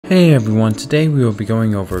Hey everyone, today we will be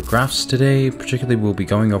going over graphs today. Particularly we'll be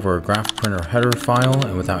going over a GraphPrinter header file,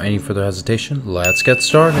 and without any further hesitation, let's get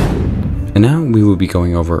started. And now we will be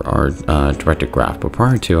going over our directed graph, but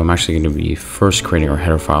prior to, I'm actually going to be first creating our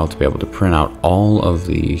header file to be able to print out all of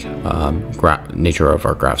the nature of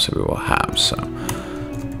our graphs that we will have. So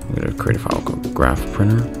I'm going to create a file called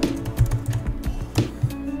GraphPrinter,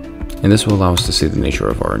 and this will allow us to see the nature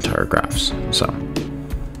of our entire graphs. So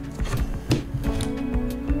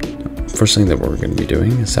first thing that we're going to be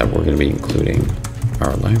doing is that we're going to be including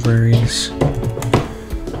our libraries,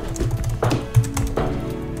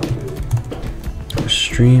 our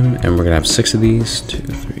stream, and we're going to have 6 of these: 2,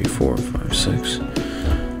 3, 4, 5, 6.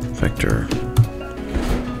 Vector,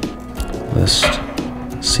 list,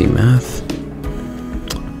 cmath,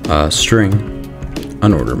 string,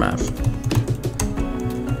 unordered map,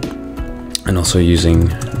 and also using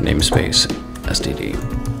namespace std.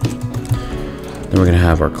 Then we're going to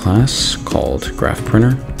have our class called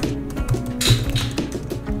GraphPrinter,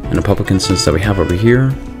 and a public instance that we have over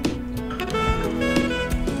here.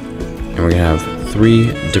 And we're going to have 3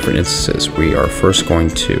 different instances. We are first going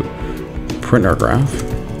to print our graph,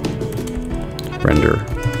 render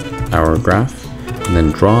our graph, and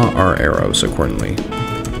then draw our arrows accordingly.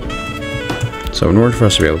 So in order for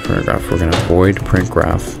us to be able to print our graph, we're going to void print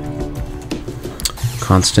graph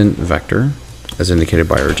constant vector, as indicated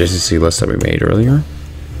by our adjacency list that we made earlier.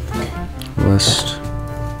 List,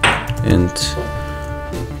 int,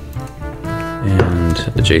 and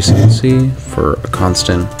adjacency for a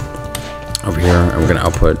constant over here. And we're going to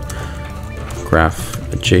output graph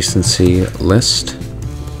adjacency list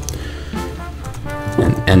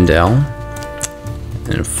and endl,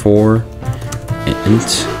 and for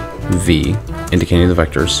int v, indicating the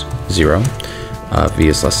vectors 0. V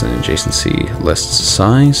is less than adjacency list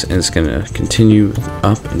size, and it's going to continue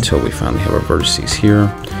up until we finally have our vertices here.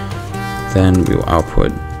 Then we will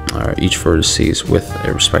output each vertices with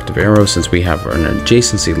a respective arrow, since we have an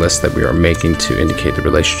adjacency list that we are making to indicate the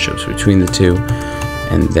relationships between the two.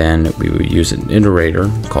 And then we will use an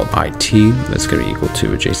iterator called it that's going to be equal to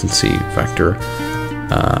adjacency vector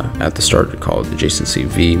at the start, called adjacency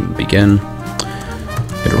v begin.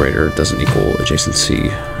 Iterator doesn't equal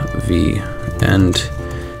adjacency v end,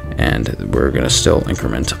 and we're going to still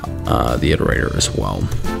increment the iterator as well.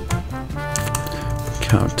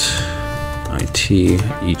 Count it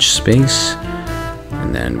each space,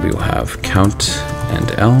 and then we will have count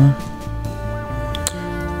and l,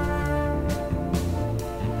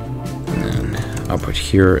 and then output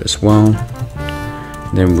here as well.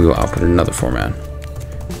 Then we will output another format,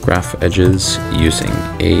 graph edges, using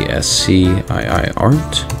ASCII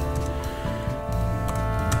art.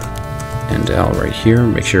 And L right here.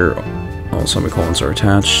 Make sure all semicolons are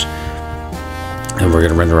attached. And we're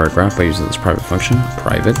going to render our graph by using this private function,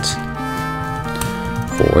 private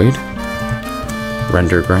void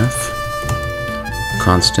render graph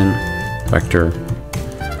constant vector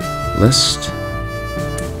list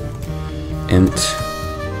int,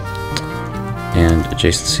 and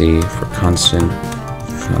adjacency for constant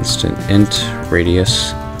int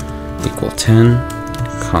radius equal 10,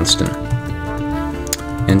 constant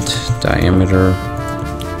int diameter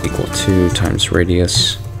equal 2 times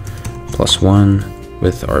radius plus 1,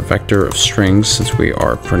 with our vector of strings, since we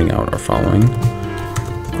are printing out our following: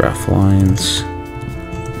 graph lines,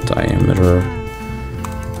 diameter,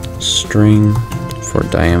 string for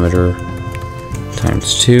diameter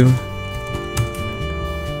times 2,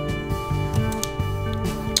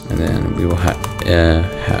 and then we will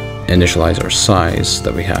initialize our size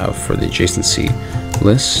that we have for the adjacency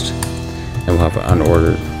list. And we'll have an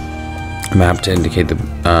unordered map to indicate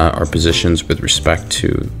our positions with respect to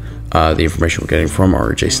the information we're getting from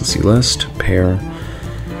our adjacency list. Pair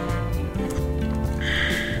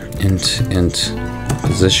int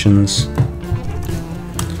positions.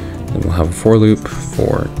 Then we'll have a for loop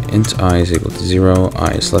for int I is equal to 0,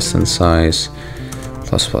 I is less than size,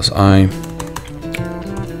 plus I.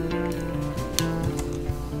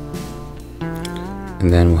 And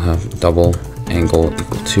then we'll have double angle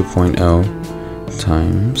equal 2.0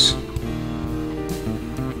 times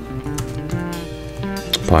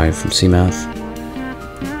pi from cmath,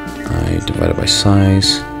 I divided by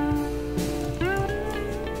size,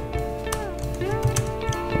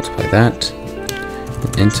 multiply that,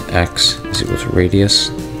 and int x is equal to radius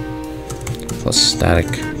plus static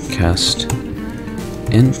cast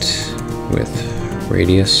int with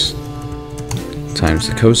radius times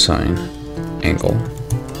the cosine angle.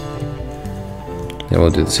 Then we'll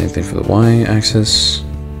do the same thing for the y-axis,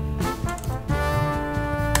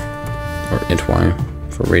 or int y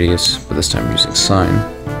for radius, but this time using sine.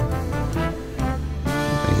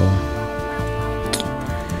 variable.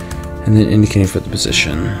 And then indicating for the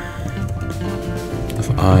position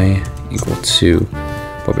of I equal to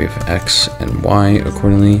what we have x and y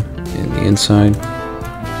accordingly in the inside.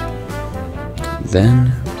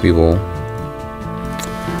 Then we will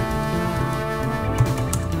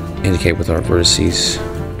indicate with our vertices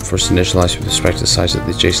first initialized with respect to the size of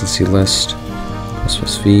the adjacency list,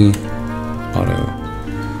 plus v, auto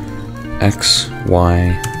x,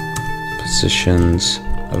 y, positions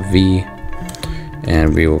of v,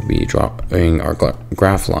 and we will be drawing our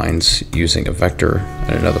graph lines using a vector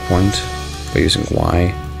at another point by using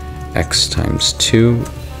y, x times 2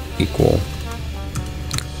 equal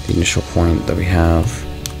the initial point that we have.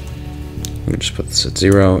 I'm going to just put this at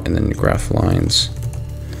 0, and then the graph lines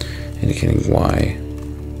indicating y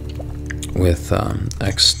with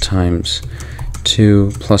x times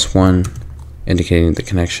 2 plus 1 indicating the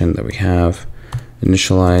connection that we have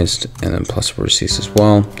initialized, and then plus vertices as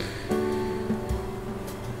well.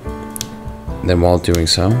 Then while doing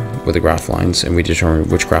so with the graph lines, and we determine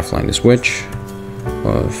which graph line is which,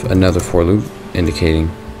 of another for loop indicating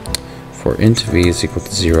for int v is equal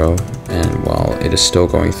to 0, and while it is still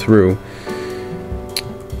going through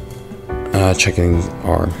checking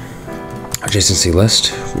our adjacency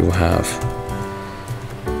list, we will have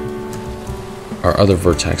our other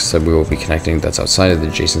vertex that we will be connecting that's outside of the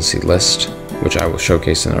adjacency list, which I will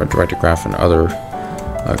showcase in our directed graph and other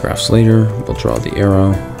graphs later. We'll draw the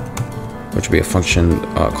arrow, which will be a function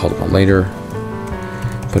called upon later,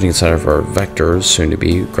 putting inside of our vectors, soon to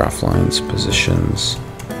be graph lines, positions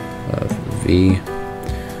of v,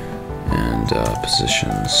 and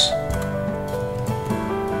positions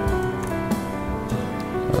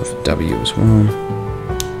of w as well.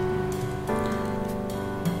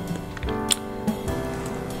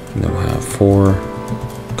 And then we'll have for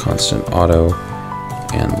constant auto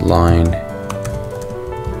and line,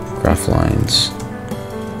 graph lines,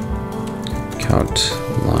 count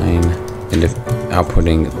line, and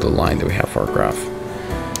outputting the line that we have for our graph.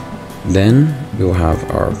 Then we will have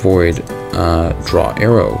our void draw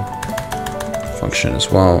arrow function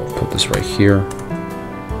as well. Put this right here.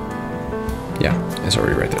 Yeah, it's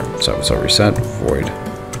already right there. So it's already set. Void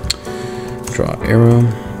draw arrow,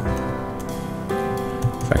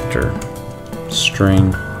 vector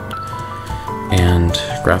string, and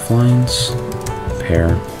graph lines,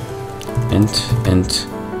 pair int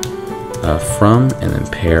from, and then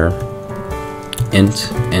pair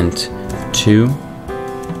int 2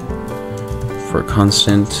 for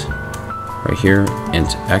constant right here,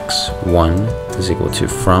 int x1 is equal to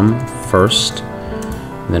from first,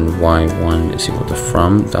 and then y1 is equal to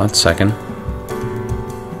from dot second.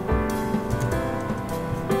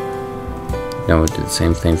 Now we'll do the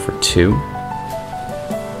same thing for 2.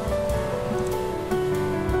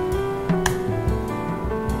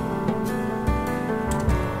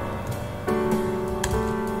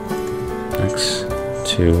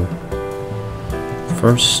 X2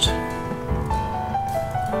 first,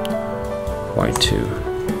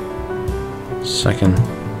 y2 second,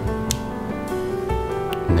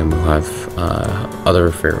 and then we'll have other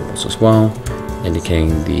variables as well,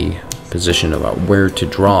 indicating the position about where to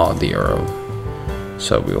draw the arrow.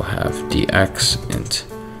 So we will have dx int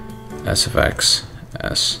s of x,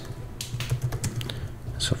 s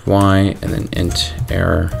of y, and then int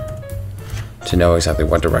error to know exactly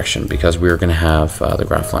what direction, because we are going to have the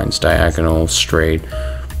graph lines diagonal, straight,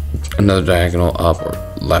 another diagonal up, or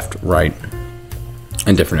left, right,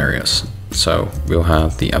 in different areas. So we'll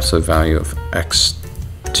have the absolute value of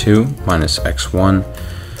x2 minus x1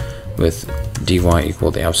 with dy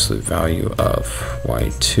equal the absolute value of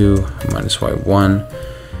y2 minus y1,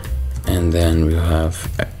 and then we'll have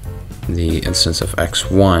the instance of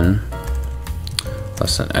x1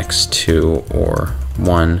 less than x2 or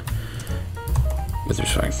 1 with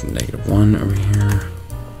respect to -1 over here.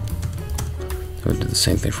 We'll do the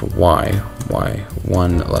same thing for y,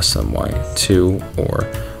 y1 less than y2 or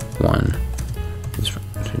 1 with respect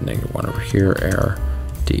to -1 over here, error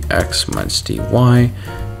dx minus dy.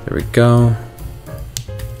 There we go.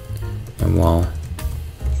 And while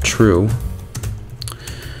true,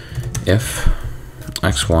 if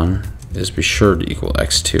x1 is be sure to equal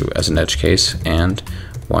x2 as an edge case, and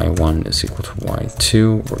y1 is equal to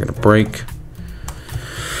y2, we're going to break.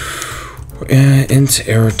 Int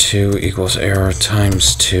error 2 equals error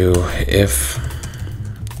times 2 if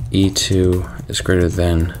e2 is greater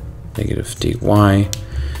than -dy.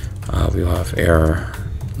 We will have error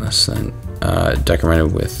less than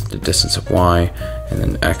decremented with the distance of y, and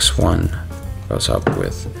then x1 goes up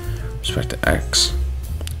with respect to x,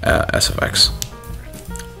 s of x.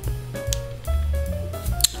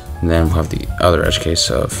 And then we'll have the other edge case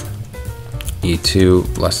of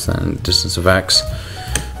e2 less than distance of x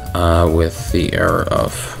with the error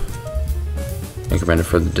of incremented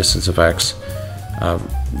for the distance of x.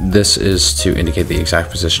 This is to indicate the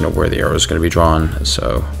exact position of where the arrow is going to be drawn,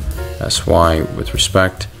 so sy with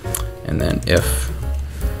respect, and then if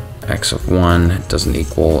x of 1 doesn't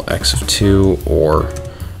equal x of 2, or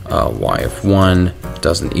y of 1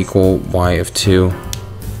 doesn't equal y of 2,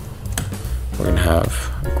 we're going to have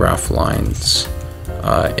graph lines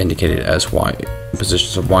indicated as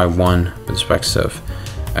positions of y1 with respect of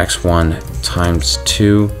x1 times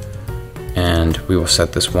 2, and we will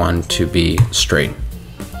set this one to be straight.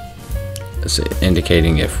 It's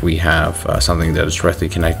indicating if we have something that is directly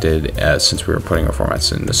connected, since we were putting our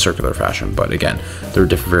formats in a circular fashion. But again, there are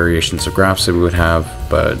different variations of graphs that we would have,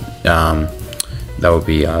 but that would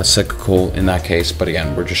be cyclical in that case. But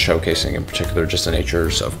again, we're just showcasing in particular just the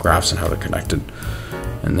natures of graphs and how they're connected.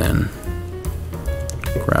 And then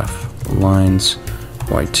graph lines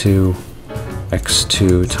y2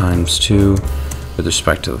 x2 times 2 with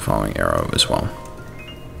respect to the following arrow as well.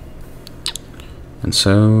 And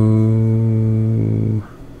so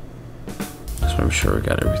just want to be sure we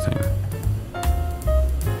got everything.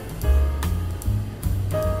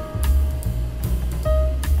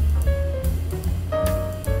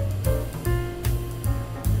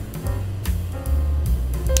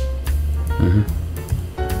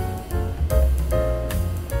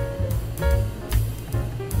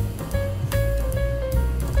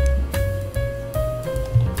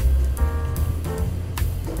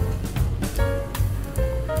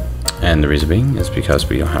 And the reason being is because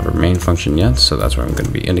we don't have our main function yet, so that's what I'm going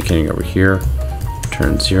to be indicating over here.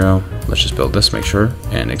 Return 0. Let's just build this, make sure,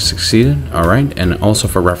 and it succeeded. All right, and also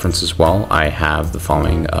for reference as well, I have the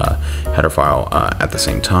following header file at the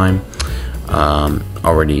same time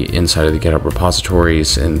already inside of the GitHub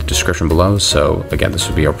repositories in the description below. So again, this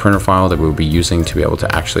would be our printer file that we'll be using to be able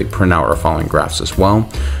to actually print out our following graphs as well.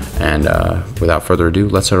 And without further ado,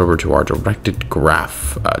 let's head over to our directed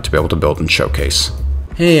graph to be able to build and showcase.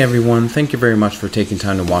 Hey everyone, thank you very much for taking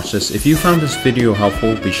time to watch this. If you found this video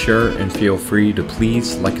helpful, be sure and feel free to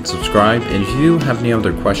please like and subscribe. And if you do have any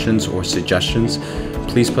other questions or suggestions,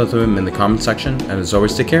 please put them in the comment section. And as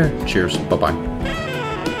always, take care. Cheers. Bye-bye.